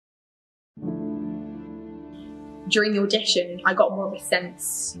during the audition, I got more of a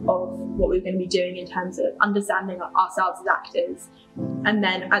sense of what we were going to be doing in terms of understanding ourselves as actors. And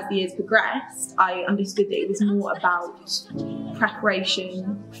then as the years progressed, I understood that it was more about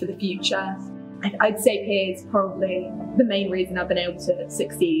preparation for the future. I'd say PA is probably the main reason I've been able to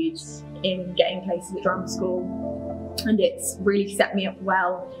succeed in getting places at drama school. And it's really set me up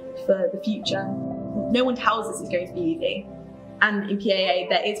well for the future. No one tells us it's going to be easy. And in PAA,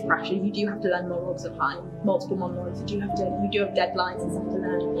 there is pressure. You do have to learn monologues at a time, multiple monologues. You do have deadlines and stuff to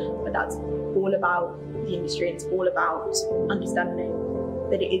learn. But that's all about the industry. It's all about understanding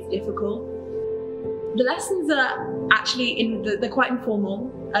that it is difficult. The lessons are actually they're quite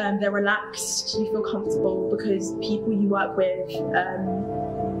informal. They're relaxed. You feel comfortable because people you work with,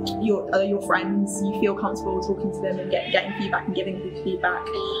 your friends, you feel comfortable talking to them and getting feedback and giving people feedback.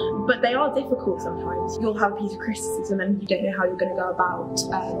 But they are difficult sometimes. You'll have a piece of criticism and you don't know how you're going to go about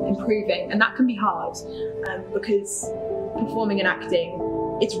improving, and that can be hard because performing and acting,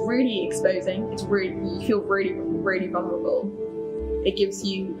 it's really exposing. You feel really, really vulnerable. It gives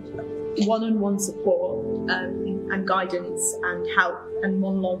you one-on-one support and guidance and help and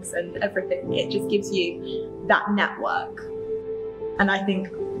monologues and everything. It just gives you that network. And I think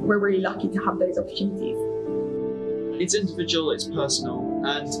we're really lucky to have those opportunities. It's individual, it's personal,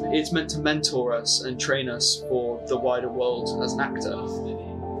 and it's meant to mentor us and train us for the wider world as an actor.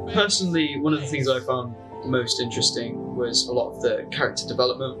 Personally, one of the things I found most interesting was a lot of the character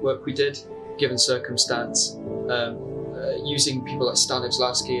development work we did, given circumstance, using people like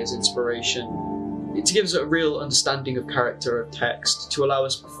Stanislavski as inspiration, to give us a real understanding of character, of text, to allow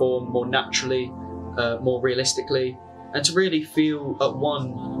us to perform more naturally, more realistically, and to really feel at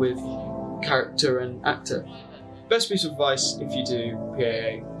one with character and actor. Best piece of advice if you do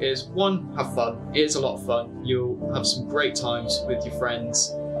PAA is 1, have fun. It is a lot of fun. You'll have some great times with your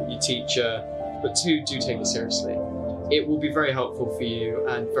friends, with your teacher, but 2, do take it seriously. It will be very helpful for you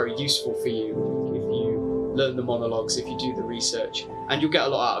and very useful for you if you learn the monologues, if you do the research, and you'll get a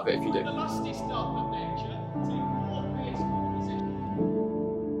lot out of it if you do.